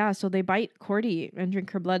 Yeah, so they bite Cordy and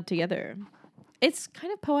drink her blood together. It's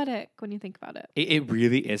kind of poetic when you think about it. It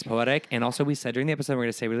really is poetic. And also we said during the episode, we're going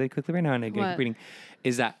to say really quickly right now, and again, reading,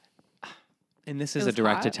 is that, and this is a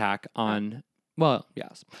direct attack on, well,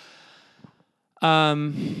 yes.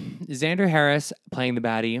 Xander Harris playing the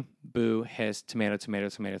baddie, boo, hiss, tomato.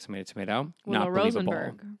 Willow Not believable.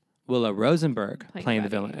 Rosenberg. Willow Rosenberg playing the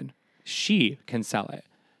the baddie. villain. She can sell it.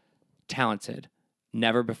 Talented.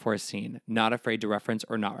 Never before seen. Not afraid to reference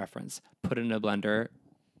or not reference. Put it in a blender.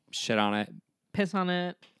 Shit on it. Piss on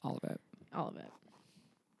it. All of it. All of it.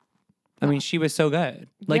 I mean, she was so good.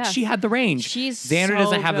 Like, Yes. she had the range. Xander so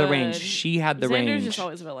doesn't have the range. good. She had the Xander's range. just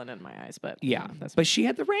always a villain in my eyes, but Yeah, that's but she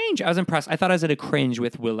had the range. I was impressed. I thought I was at a cringe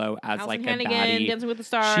with Willow as Allison like Hannigan, a baddie. Dancing with the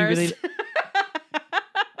Stars. She really.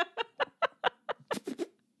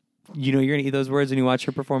 You know you're gonna eat those words when you watch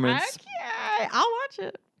her performance. Okay, I'll watch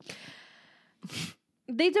it.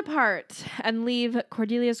 They depart and leave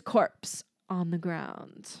Cordelia's corpse on the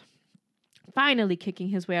ground. Finally kicking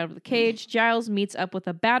his way out of the cage, Giles meets up with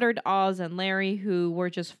a battered Oz and Larry, who were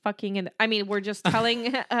just we're just telling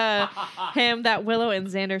him that Willow and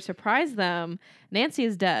Xander surprised them. Nancy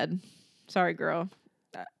is dead. Sorry, girl.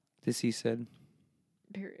 Deceased.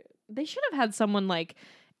 Period. They should have had someone like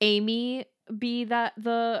Amy be the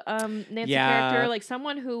Nancy Yeah. character, like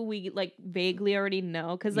someone who we like vaguely already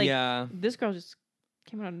know, because like this girl just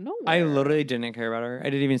came out of nowhere. I literally didn't care about her. I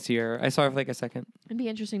didn't even see her. I saw her for like a second. It'd be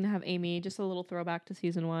interesting to have Amy, just a little throwback to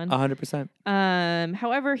season 1. 100%.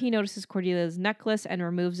 However, he notices Cordelia's necklace and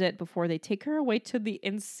removes it before they take her away to the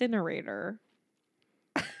incinerator.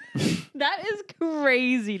 That is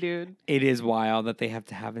crazy, dude. It is wild that they have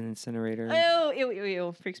to have an incinerator. Oh,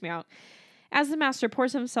 ew, freaks me out. As the master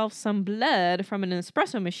pours himself some blood from an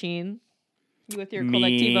espresso machine with your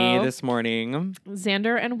collectivo this morning,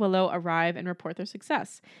 Xander and Willow arrive and report their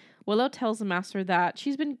success. Willow tells the master that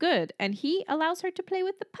she's been good, and he allows her to play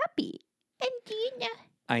with the puppy. And do you know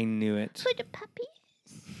I knew it. who the puppy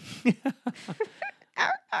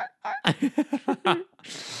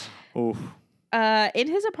is? Oof. In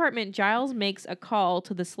his apartment, Giles makes a call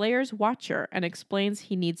to the Slayer's watcher and explains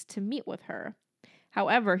he needs to meet with her.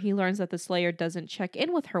 However, he learns that the Slayer doesn't check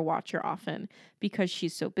in with her watcher often because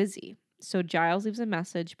she's so busy. So Giles leaves a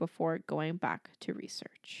message before going back to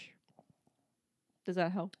research. Does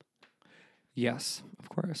that help? Yes, of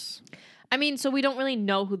course. I mean, so we don't really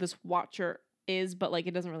know who this watcher is, but like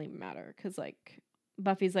it doesn't really matter because like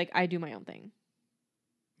Buffy's like, I do my own thing.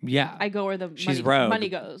 Yeah. I go where the money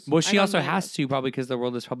goes. Well, she also has to probably because the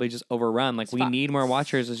world is probably just overrun. Like, we need more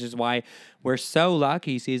watchers, which is why we're so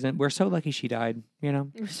lucky, We're so lucky she died, you know?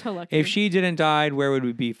 We're so lucky. If she didn't die, where would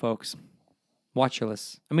we be, folks?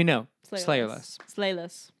 Watcherless. I mean, no. Slayerless.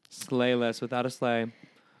 Slayless without a slay.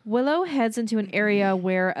 Willow heads into an area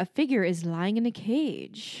where a figure is lying in a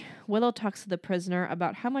cage. Willow talks to the prisoner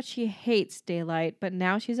about how much she hates daylight, but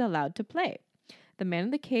now she's allowed to play. The man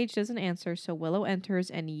in the cage doesn't answer, so Willow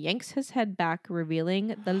enters and yanks his head back,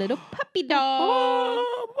 revealing the little puppy dog.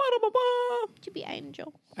 To be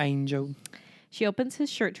Angel. Angel. She opens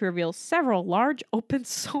his shirt to reveal several large open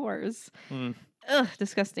sores. Ugh,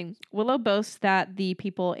 disgusting. Willow boasts that the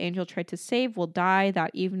people Angel tried to save will die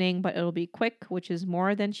that evening, but it'll be quick, which is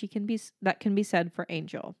more than that can be said for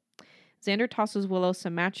Angel. Xander tosses Willow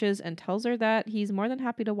some matches and tells her that he's more than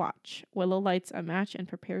happy to watch. Willow lights a match and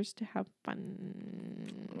prepares to have fun.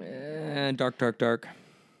 Dark.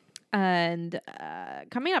 And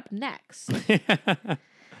coming up next,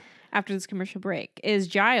 after this commercial break, is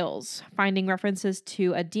Giles finding references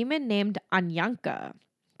to a demon named Anyanka,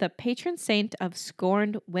 the patron saint of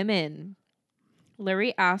scorned women.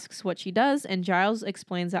 Larry asks what she does, and Giles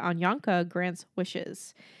explains that Anyanka grants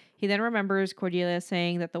wishes. He then remembers Cordelia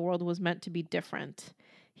saying that the world was meant to be different.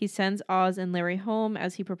 He sends Oz and Larry home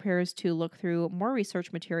as he prepares to look through more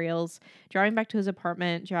research materials. Driving back to his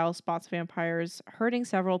apartment, Giles spots vampires herding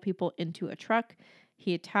several people into a truck.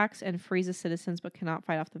 He attacks and frees the citizens but cannot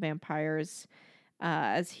fight off the vampires.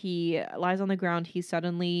 As he lies on the ground, he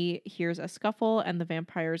suddenly hears a scuffle and the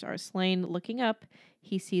vampires are slain. Looking up,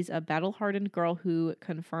 he sees a battle-hardened girl who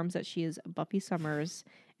confirms that she is Buffy Summers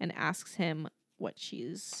and asks him what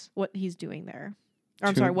he's doing there. Or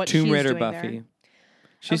I'm sorry, what Tomb she's Raider doing Buffy. there.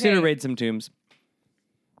 She's here to raid some tombs.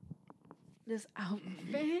 This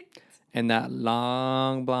outfit. And that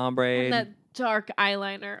long blonde braid. And that dark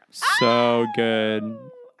eyeliner. So good.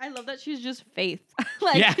 I love that she's just Faith.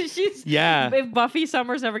 She's if Buffy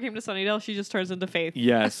Summers ever came to Sunnydale, she just turns into Faith.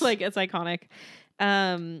 Yes. It's iconic.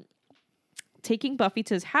 Taking Buffy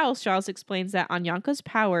to his house, Giles explains that Anyanka's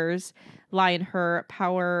powers lie in her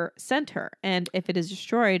power center, and if it is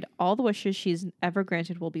destroyed, all the wishes she's ever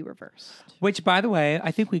granted will be reversed. Which, by the way,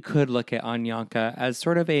 I think we could look at Anyanka as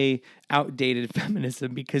sort of a outdated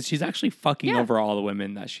feminism because she's actually fucking over all the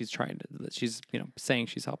women that she's saying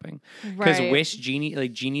she's helping. Because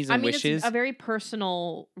genies and wishes. It's a very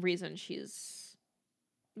personal reason she's.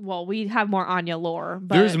 Well, we have more Anya lore.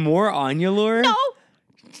 But there's more Anya lore? No.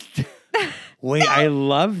 Wait, I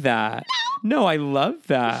love that. No, I love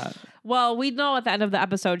that. Well, we know at the end of the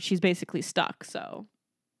episode she's basically stuck, so.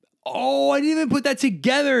 Oh, I didn't even put that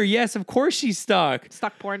together. Yes, of course she's stuck.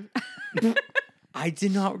 Stuck porn. I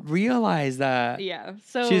did not realize that. Yeah.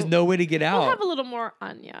 So she has no way to get out. We'll have a little more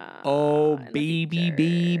Anya. Oh, baby.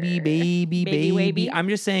 I'm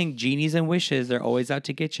just saying, genies and wishes, they're always out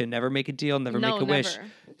to get you. Never make a deal, never make a wish.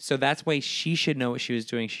 So that's why she should know what she was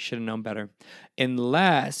doing. She should have known better.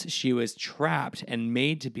 Unless she was trapped and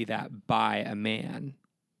made to be that by a man.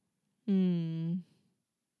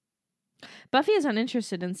 Buffy is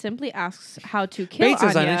uninterested and simply asks how to kill Bates Anya.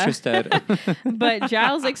 is uninterested. But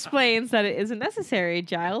Giles explains that it isn't necessary.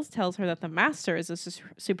 Giles tells her that the Master is a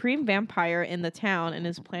supreme vampire in the town and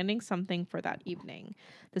is planning something for that evening.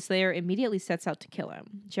 The Slayer immediately sets out to kill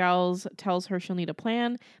him. Giles tells her she'll need a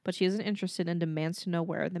plan, but she isn't interested and demands to know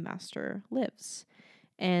where the Master lives.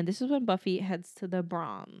 And this is when Buffy heads to the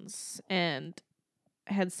Bronze and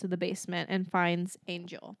heads to the basement and finds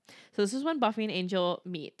Angel. So this is when Buffy and Angel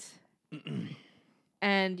meet.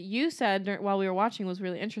 And you said while we were watching was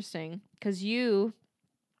really interesting because you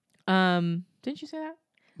didn't you say that?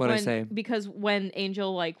 What did I say? Because when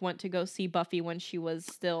Angel went to go see Buffy when she was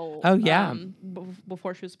still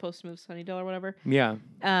before she was supposed to move to Sunnydale or whatever. Yeah.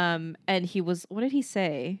 And he was, what did he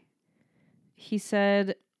say? He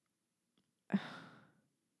said,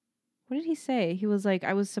 what did he say? He was like,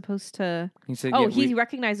 I was supposed to. He said, he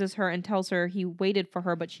recognizes her and tells her he waited for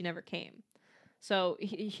her, but she never came. So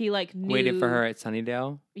he knew. Waited for her at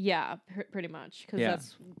Sunnydale? Yeah, pretty much. Because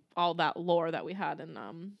that's all that lore that we had in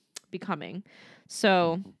Becoming.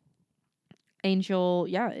 So Angel,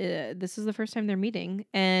 this is the first time they're meeting.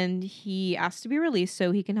 And he asks to be released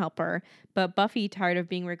so he can help her. But Buffy, tired of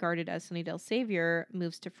being regarded as Sunnydale's savior,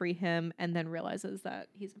 moves to free him and then realizes that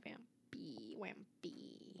he's a vampy.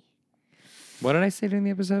 What did I say during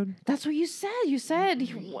the episode? That's what you said. You said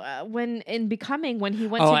when in Becoming, when he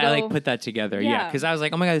went to go... I put that together. Yeah. Because I was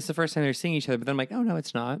like, oh my God, this is the first time they're seeing each other. But then I'm like, oh no,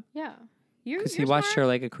 it's not. Yeah. Because he watched her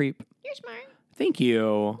like a creep. You're smart. Thank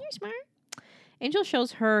you. You're smart. Angel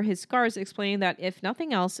shows her his scars, explaining that if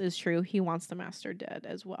nothing else is true, he wants the Master dead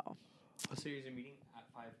as well. So you're meeting at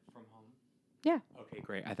 5 from home? Yeah. Okay,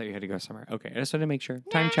 great. I thought you had to go somewhere. Okay, I just wanted to make sure.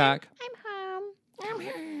 Time check. I'm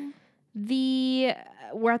home.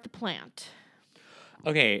 We're at the plant.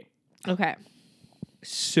 Okay.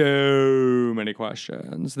 So many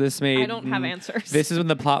questions. I don't have answers. This is when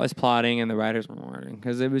the plot was plotting and the writers were writing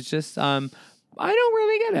because it was just I don't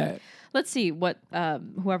really get it. Let's see what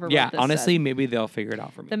whoever wrote this honestly, said. Maybe they'll figure it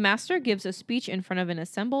out for me. The Master gives a speech in front of an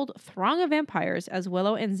assembled throng of vampires as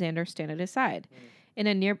Willow and Xander stand at his side. In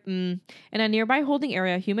a nearby holding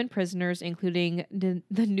area, human prisoners, including the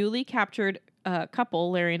newly captured couple,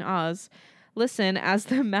 Larry and Oz, listen as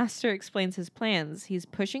the Master explains his plans. He's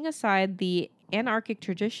pushing aside the anarchic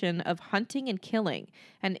tradition of hunting and killing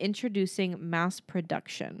and introducing mass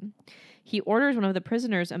production. He orders one of the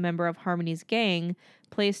prisoners, a member of Harmony's gang,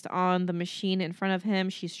 placed on the machine in front of him.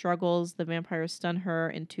 She struggles. The vampires stun her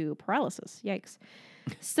into paralysis. Yikes.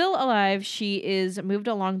 Still alive, she is moved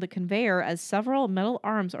along the conveyor as several metal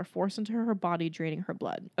arms are forced into her body, draining her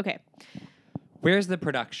blood. Okay. Where's the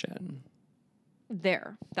production?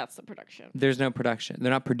 That's the production. There's no production.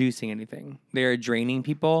 They're not producing anything. They're draining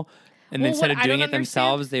people, and instead of doing it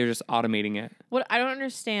themselves, they're just automating it. What I don't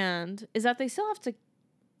understand is that they still have to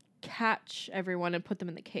catch everyone and put them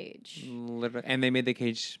in the cage. Literally. And they made the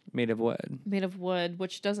cage made of wood.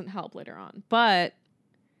 Which doesn't help later on. But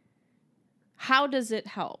how does it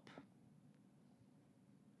help?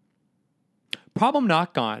 Problem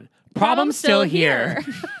not gone. Problem still here.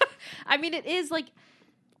 I mean, it is like...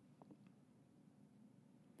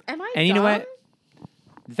 Am I And you know what?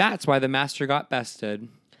 That's why the Master got bested.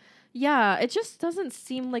 Yeah, it just doesn't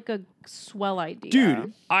seem like a swell idea.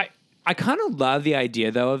 Dude, I kind of love the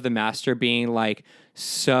idea, though, of the master being like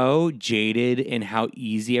so jaded in how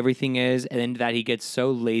easy everything is, and then that he gets so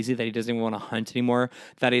lazy that he doesn't even want to hunt anymore.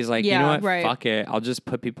 That he's like, you know what, fuck it, I'll just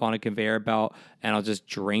put people on a conveyor belt and I'll just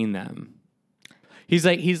drain them. He's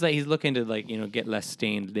looking to like get less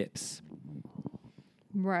stained lips.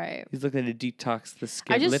 Right. He's looking to detox the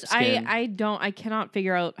skin. Lip skin. I cannot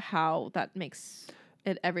figure out how that makes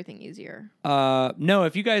it everything easier. No,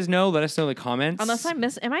 if you guys know, let us know in the comments. Unless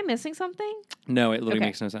am I missing something? No, it literally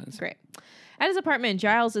makes no sense. Great. At his apartment,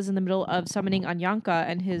 Giles is in the middle of summoning Anyanka,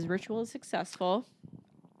 and his ritual is successful.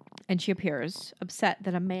 And she appears upset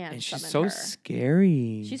that a man and she's summoned her. so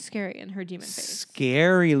scary. She's scary in her demon face.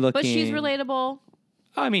 Scary looking. But she's relatable.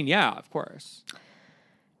 I mean, yeah, of course.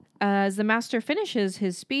 As the master finishes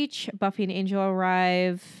his speech, Buffy and Angel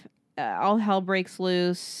arrive. All hell breaks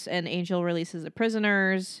loose, and Angel releases the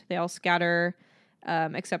prisoners. They all scatter,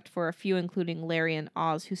 except for a few, including Larry and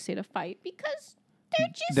Oz, who stay to fight because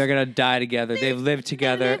they're gonna die together. They've lived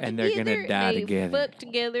together, and they're gonna die together. They fuck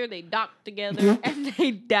together, they dock together, and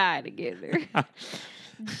they die together.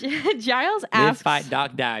 Giles asks, live, fight,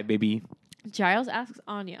 dock, die, baby. Giles asks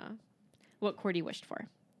Anya what Cordy wished for.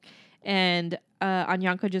 And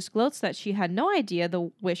Anyanka just gloats that she had no idea the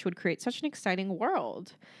wish would create such an exciting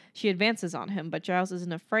world. She advances on him, but Giles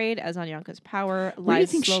isn't afraid as Anyanka's power lies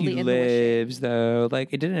slowly in the wishing. Where do you think she lives, though? Like,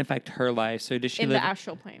 it didn't affect her life, so does she live in the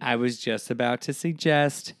astral plane? I was just about to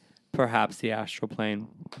suggest perhaps the astral plane.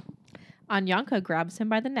 Anyanka grabs him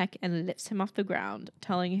by the neck and lifts him off the ground,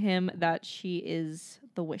 telling him that she is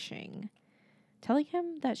the wishing.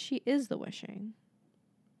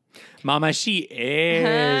 Mama, she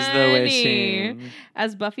is the wishing.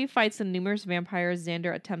 As Buffy fights the numerous vampires,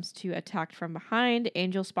 Xander attempts to attack from behind.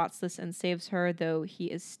 Angel spots this and saves her, though he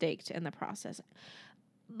is staked in the process.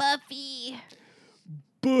 Buffy.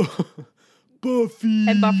 Buffy.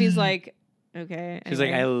 And Buffy's like, okay. She's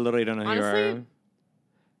like, I literally don't know who you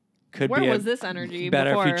are. Where was this energy better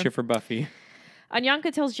before? Future for Buffy.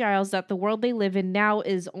 Anyanka tells Giles that the world they live in now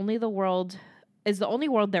is the only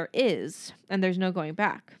world there is, and there's no going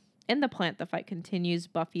back. In the plant, the fight continues.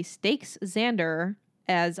 Buffy stakes Xander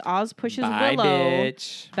as Oz pushes Willow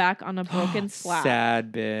back on a broken slab.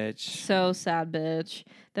 Sad bitch. So sad, bitch.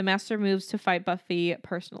 The master moves to fight Buffy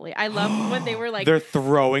personally. I love when they were like... They're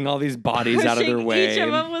throwing all these bodies out of their way. Each of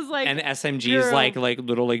them was like... And SMG's like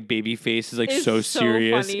little like baby face is like so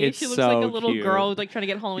serious. Funny. It's she looks so like a little cute. girl like trying to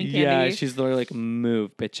get Halloween candy. Yeah, she's literally like,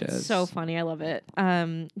 move, bitches. So funny. I love it.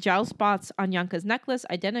 Giles spots Anyanka's necklace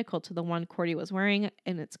identical to the one Cordy was wearing,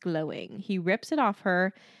 and it's glowing. He rips it off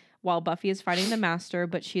her while Buffy is fighting the master,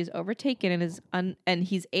 but she is overtaken and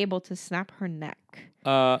he's able to snap her neck.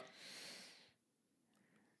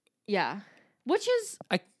 Yeah. Which is...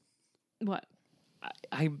 What?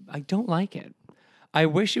 I don't like it. I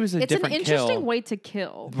wish it was a different kill. It's an interesting way to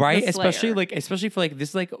kill. Right? Especially for like, this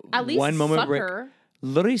is like at least one moment suck her.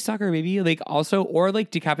 Literally suck her, maybe. Like also, or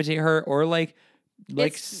like decapitate her, or like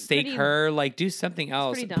stake her, like do something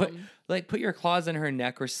else. Put your claws in her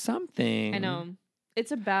neck or something. I know.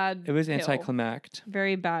 It's a bad It was kill. anticlimactic.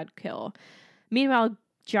 Very bad kill. Meanwhile,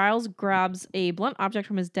 Giles grabs a blunt object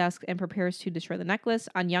from his desk and prepares to destroy the necklace.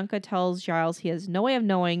 Anyanka tells Giles he has no way of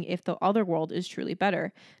knowing if the other world is truly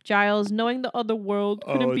better. Giles, knowing the other world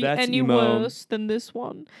couldn't be any worse than this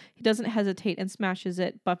one. He doesn't hesitate and smashes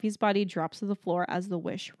it. Buffy's body drops to the floor as the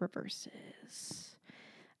wish reverses.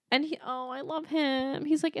 And I love him.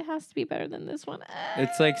 He's like, it has to be better than this one.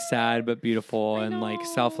 It's like sad but beautiful and like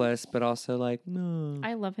selfless, but also like, no.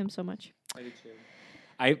 I love him so much. I do too.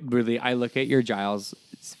 I look at your Giles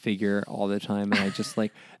figure all the time, and I just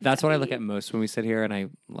like, that's what I look at most when we sit here, and I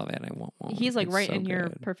love it. And I want one. He's like right in your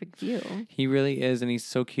perfect view. He really is, and he's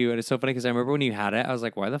so cute. And it's so funny because I remember when you had it, I was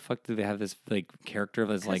like, why the fuck do they have this like character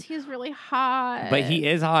that's like... he's really hot. But he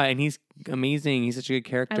is hot, and he's amazing. He's such a good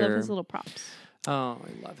character. I love his little props. Oh,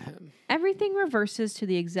 I love him. Everything reverses to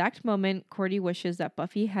the exact moment Cordy wishes that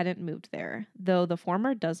Buffy hadn't moved there, though the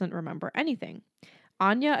former doesn't remember anything.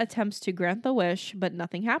 Anya attempts to grant the wish, but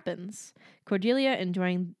nothing happens. Cordelia,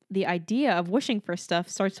 enjoying the idea of wishing for stuff,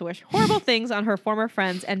 starts to wish horrible things on her former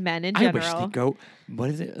friends and men in general. I wish they go... What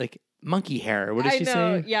is it? Like, monkey hair. What did she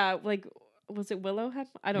say? Yeah, like, was it Willow head?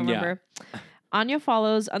 I don't remember. Anya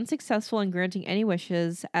follows, unsuccessful in granting any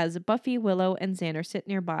wishes, as Buffy, Willow, and Xander sit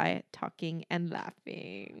nearby, talking and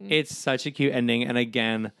laughing. It's such a cute ending. And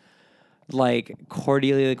again, like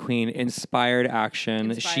Cordelia the Queen, inspired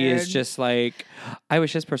action. She is just like, I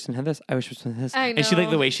wish this person had this. I wish this person had this. I know. And she like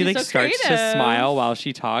the way she She's like so starts to creative. smile while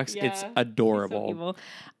she talks. Yeah, It's adorable. she's so evil.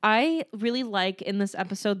 I really like in this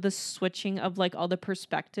episode the switching of like all the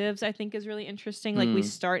perspectives. I think is really interesting. Like we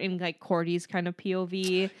start in like Cordy's kind of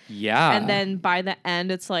POV. Yeah. And then by the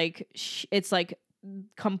end, it's like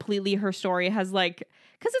completely her story has like,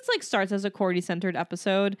 because it's like starts as a Cordy centered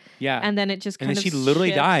episode. Yeah. And then it just kind and of then she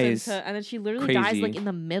literally dies. And then she literally dies like in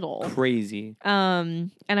the middle. Crazy.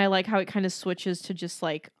 And I like how it kind of switches to just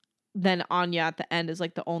like, then Anya at the end is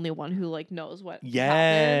like the only one who like knows what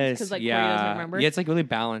happens. Because like Cordy doesn't remember. Yeah, it's like really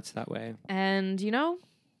balanced that way. And you know,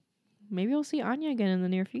 maybe we'll see Anya again in the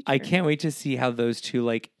near future. I can't wait to see how those two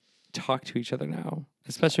like talk to each other now.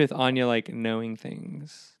 Especially with Anya like knowing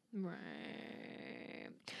things. Right.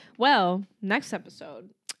 Well, next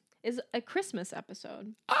episode is a Christmas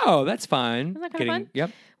episode. Oh, that's fun. Isn't that kind of fun?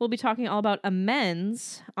 Yep. We'll be talking all about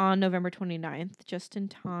amends on November 29th, just in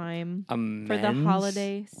time for the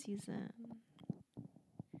holiday season.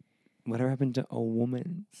 Whatever happened to a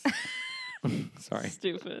woman's? Sorry.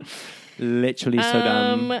 Stupid. Literally so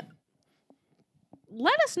dumb.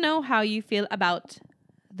 Let us know how you feel about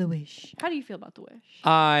The Wish. How do you feel about The Wish?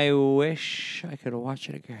 I wish I could watch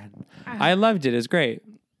it again. I loved it. It's great.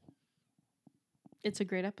 It's a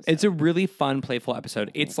great episode. It's a really fun, playful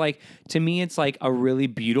episode. It's like, to me, it's like a really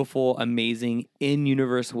beautiful, amazing,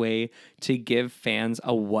 in-universe way to give fans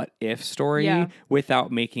a what-if story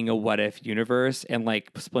without making a what-if universe and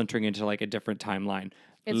like splintering into like a different timeline.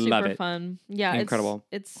 It's Love super it. fun. Yeah, Incredible.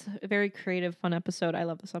 It's a very creative, fun episode. I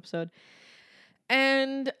love this episode.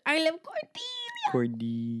 And I love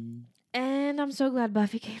Cordelia. And I'm so glad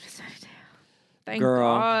Buffy came to Sunnydale. Thank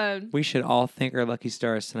God. We should all thank our lucky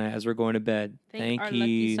stars tonight as we're going to bed. Thank our you.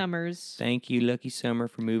 Lucky Summers. Thank you, Lucky Summer,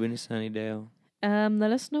 for moving to Sunnydale.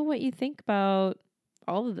 Let us know what you think about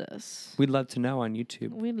all of this. We'd love to know on YouTube.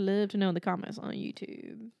 We'd love to know in the comments on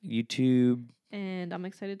YouTube. YouTube. And I'm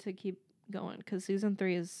excited to keep going because season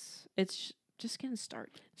 3 it's just gonna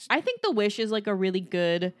start. I think The Wish is like a really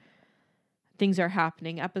good things are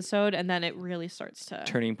happening episode, and then it really starts to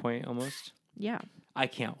turning point almost. Yeah. I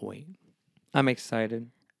can't wait. I'm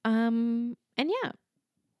excited. And yeah.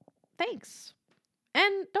 Thanks.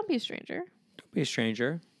 And don't be a stranger. Don't be a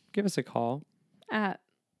stranger. Give us a call. At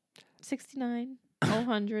 69 000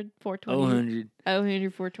 420. 000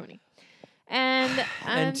 420. And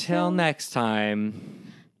until next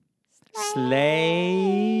time. Slay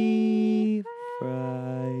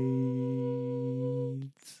frights.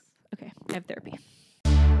 Okay, I have therapy.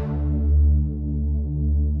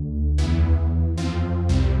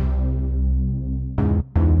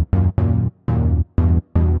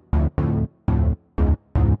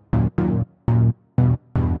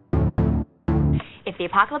 If the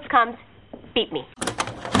apocalypse comes, beat me.